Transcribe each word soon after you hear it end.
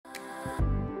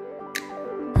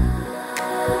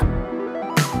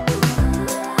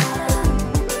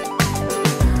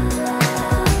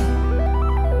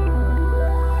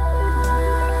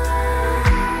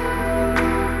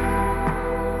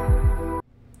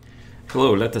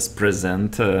Hello, let us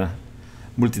present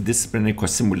multidisciplinary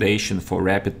co-simulation for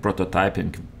rapid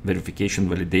prototyping, verification,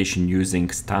 validation using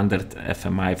standard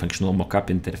FMI Functional Mockup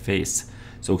Interface.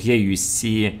 So here you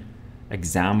see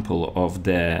example of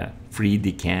the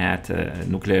 3D CAD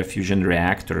nuclear fusion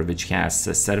reactor, which has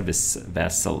a service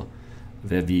vessel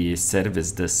where we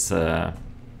service this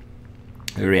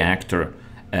reactor,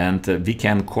 and we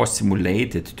can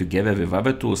co-simulate it together with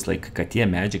other tools like CAD,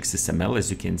 Magic, SysML,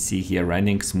 as you can see here,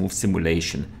 running smooth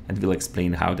simulation, and we'll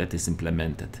explain how that is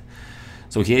implemented.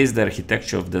 So here is the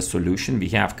architecture of the solution. We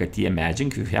have CAD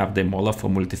Magic, we have Dymola for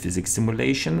multiphysics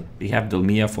simulation, we have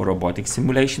Delmia for robotics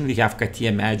simulation, we have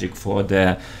CAD Magic for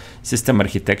the system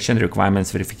architecture and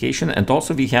requirements verification, and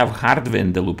also we have hardware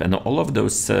in the loop, and all of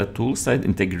those tools are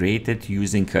integrated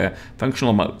using a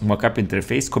functional mockup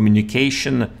interface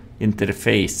communication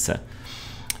interface.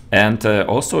 And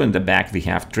also in the back we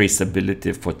have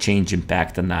traceability for change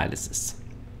impact analysis.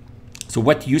 So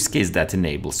what use case that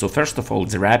enables? So first of all,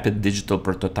 it's rapid digital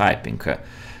prototyping.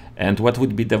 And what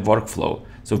would be the workflow?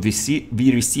 So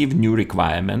we receive new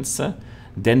requirements,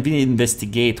 then we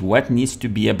investigate what needs to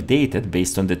be updated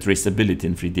based on the traceability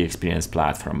in 3D Experience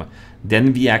platform.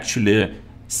 Then we actually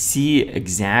see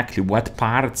exactly what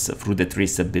parts through the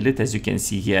traceability. As you can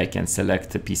see here, I can select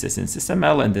the pieces in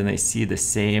SysML, and then I see the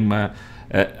same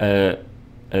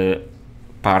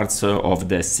parts of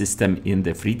the system in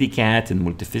the 3D CAD, in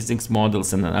multiphysics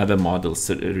models, and other models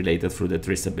related through the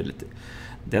traceability.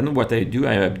 Then what I do,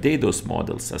 I update those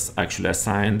models, as actually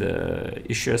assign the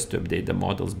issues to update the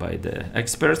models by the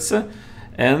experts.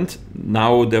 And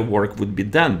now the work would be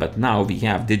done, but now we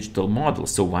have digital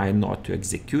models, so why not to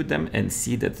execute them and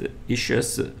see that the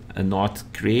issues are not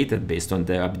created based on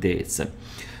the updates.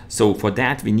 So for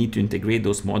that we need to integrate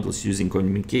those models using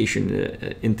communication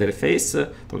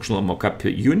interface, functional mockup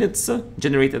units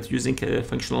generated using a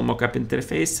functional mockup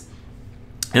interface,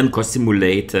 and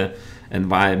co-simulate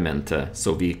environment.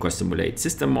 So we co-simulate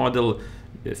system model,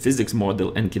 physics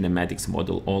model, and kinematics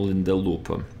model all in the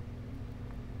loop.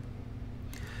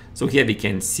 So here we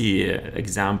can see an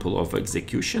example of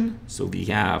execution. So we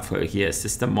have here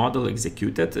system model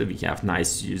executed. We have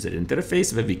nice user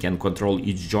interface where we can control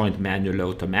each joint manually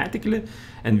automatically,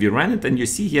 and we run it, and you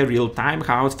see here real time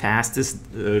how fastest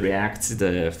reacts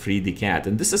the 3D CAD.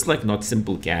 And this is like not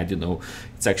simple CAD, you know,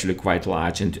 it's actually quite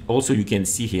large. And also you can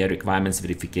see here requirements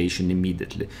verification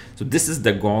immediately. So this is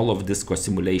the goal of this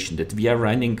co-simulation, that we are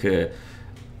running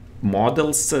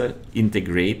models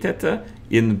integrated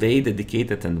in very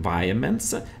dedicated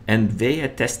environments, and they are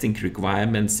testing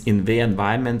requirements in their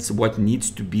environments, what needs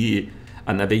to be.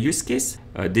 Another use case,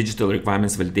 digital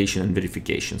requirements validation and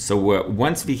verification. So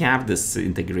once we have this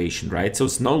integration, right, so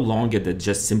it's no longer that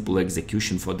just simple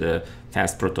execution for the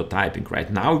fast prototyping.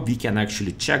 Right now we can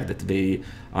actually check that they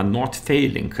are not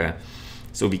failing.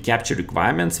 So we capture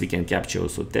requirements, we can capture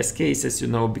also test cases, you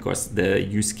know, because the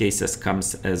use cases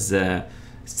comes as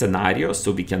scenarios,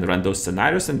 so we can run those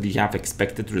scenarios and we have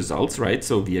expected results, right?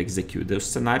 So we execute those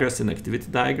scenarios in activity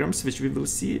diagrams, which we will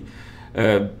see,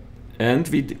 and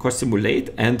we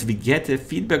co-simulate, and we get a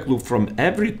feedback loop from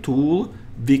every tool.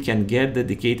 We can get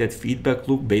dedicated feedback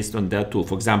loop based on that tool.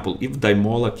 For example, if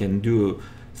Dymola can do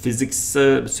physics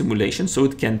simulation, so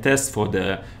it can test for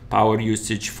the power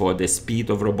usage, for the speed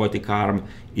of robotic arm.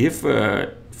 If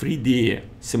 3D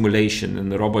simulation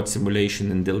and the robot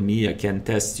simulation in Delmia can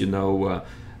test, you know,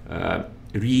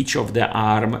 reach of the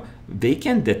arm, they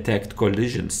can detect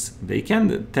collisions. They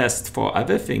can test for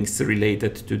other things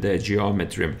related to the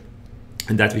geometry,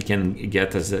 and that we can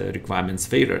get as a requirements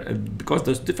failure. Because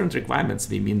those different requirements,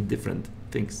 we mean different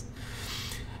things.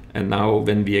 And now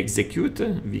when we execute,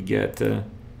 we get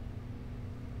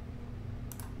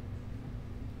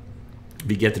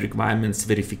requirements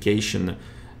verification.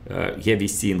 Here we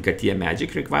see in CAD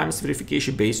Magic requirements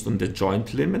verification based on the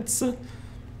joint limits.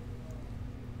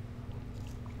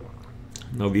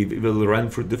 Now we will run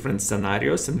through different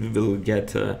scenarios, and we will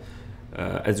get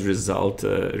as a result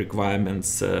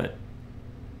requirements. As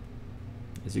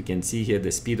you can see here,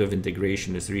 the speed of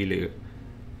integration is really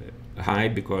high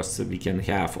because we can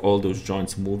have all those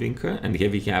joints moving, and here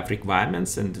we have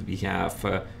requirements, and we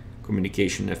have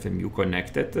communication FMU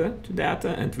connected to that,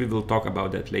 and we will talk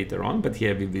about that later on. But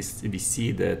here we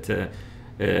see that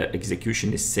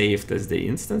execution is saved as the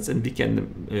instance, and we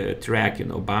can track, you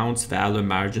know, bounds, value,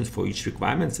 margins for each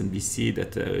requirements, and we see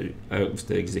that of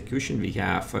the execution we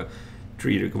have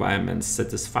 3 requirements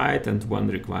satisfied and 1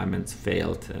 requirement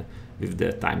failed with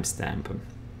the timestamp.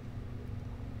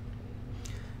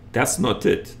 That's not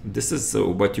it. This is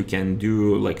what you can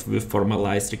do like with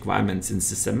formalized requirements in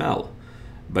SysML.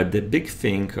 But the big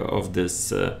thing of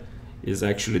this is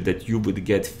actually that you would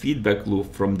get feedback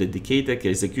loop from dedicated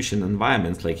execution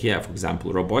environments, like here, for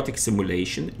example, robotic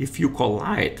simulation. If you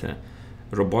collide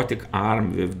robotic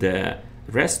arm with the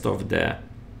rest of the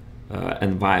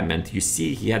environment, you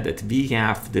see here that we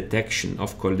have detection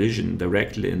of collision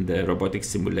directly in the robotic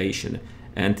simulation,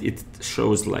 and it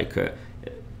shows like a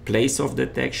place of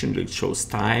detection, it shows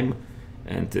time,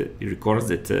 and it records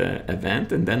that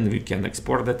event, and then we can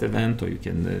export that event, or you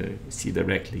can see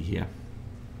directly here.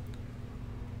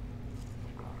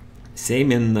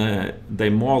 Same in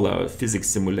Dymola physics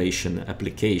simulation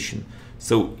application.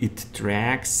 So it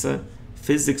tracks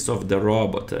physics of the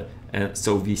robot. And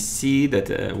so we see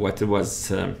that what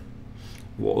was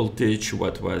voltage,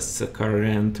 what was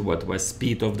current, what was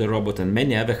speed of the robot, and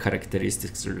many other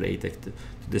characteristics related to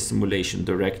the simulation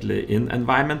directly in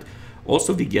environment.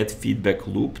 Also, we get feedback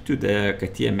loop to the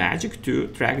CATIA Magic to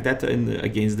track that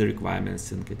against the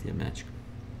requirements in CATIA Magic.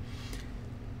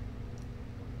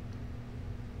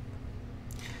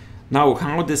 Now,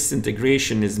 how this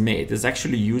integration is made is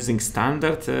actually using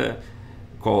standard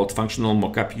called Functional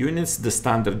Mockup Units. The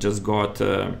standard just got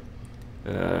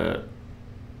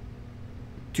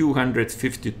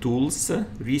 250 tools,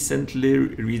 recently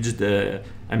reached the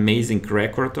amazing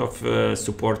record of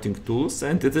supporting tools,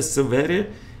 and it is a very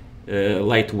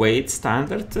lightweight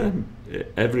standard.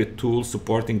 Every tool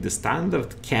supporting the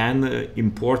standard can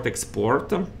import,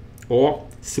 export, or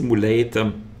simulate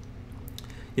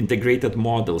integrated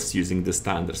models using the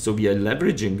standard. So we are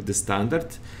leveraging the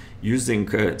standard using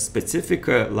specific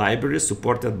libraries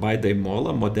supported by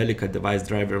Dymola, Modelica Device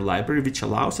Driver Library, which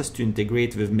allows us to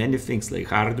integrate with many things like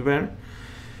hardware,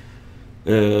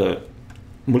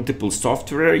 multiple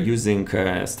software using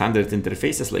standard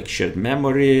interfaces like shared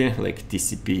memory, like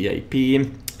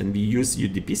TCP/IP, and we use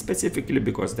UDP specifically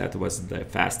because that was the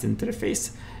fast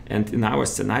interface. And in our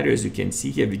scenario, as you can see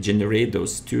here, we generate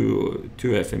those two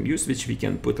FMUs, which we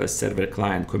can put as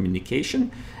server-client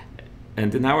communication.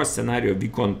 And in our scenario, we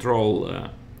control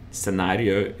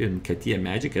scenario in CATIA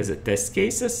Magic as a test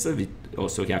cases. We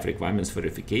also have requirements for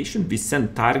verification. We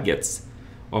send targets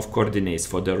of coordinates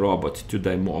for the robot to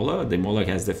Dymola. Dymola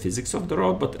has the physics of the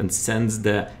robot and sends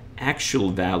the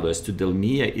actual values to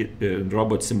Delmia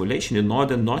Robot Simulation in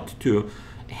order not to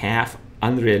have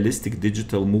unrealistic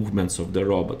digital movements of the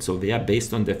robot. So they are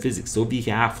based on the physics. So we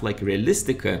have like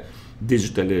realistic,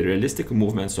 digitally realistic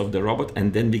movements of the robot,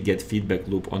 and then we get feedback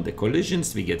loop on the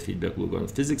collisions, we get feedback loop on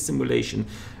physics simulation.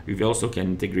 We also can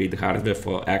integrate hardware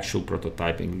for actual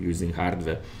prototyping using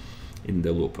hardware in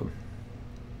the loop.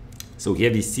 So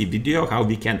here we see video, how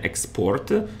we can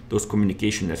export those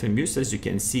communication FMUs. As you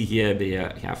can see here, they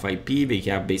have IP, they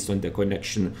have based on the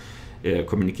connection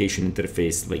communication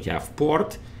interface, they have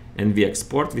port, and we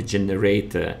export, we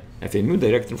generate FMU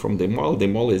directly from Dymola.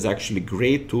 Dymola is actually a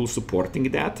great tool supporting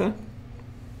data.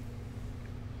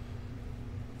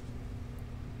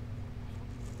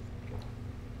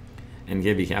 And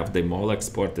here we have Dymola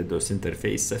exported those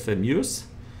interface FMUs.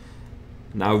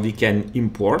 Now we can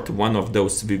import one of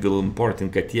those, we will import in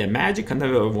CATIA Magic,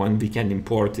 another one we can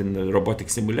import in the robotic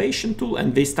simulation tool,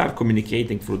 and they start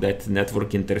communicating through that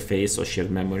network interface or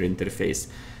shared memory interface.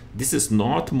 This is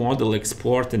not model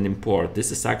export and import.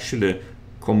 This is actually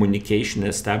communication,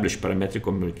 established parametric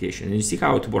communication. And you see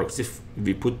how it works. If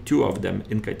we put two of them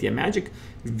in CATIA Magic,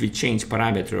 if we change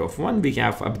parameter of one, we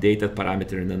have updated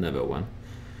parameter in another one.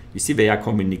 You see they are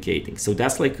communicating. So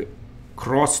that's like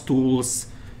cross tools,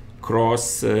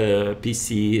 cross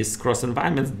PCs, cross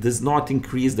environments, does not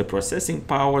increase the processing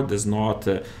power, does not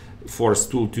force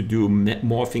tool to do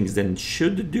more things than it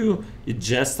should do. It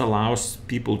just allows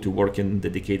people to work in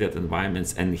dedicated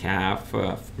environments and have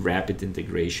rapid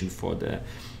integration for the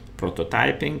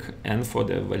prototyping and for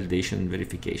the validation and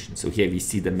verification. So here we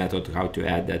see the method how to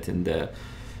add that in the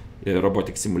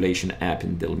robotic simulation app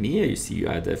in Delmia. You see you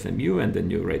add FMU and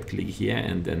then you right click here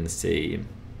and then say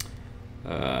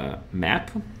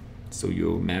map. So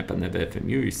you map another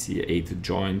FMU, you see 8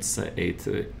 joints, 8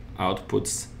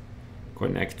 outputs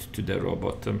connect to the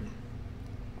robot.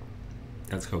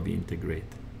 That's how we integrate.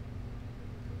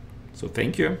 So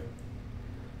thank you.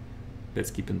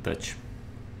 Let's keep in touch.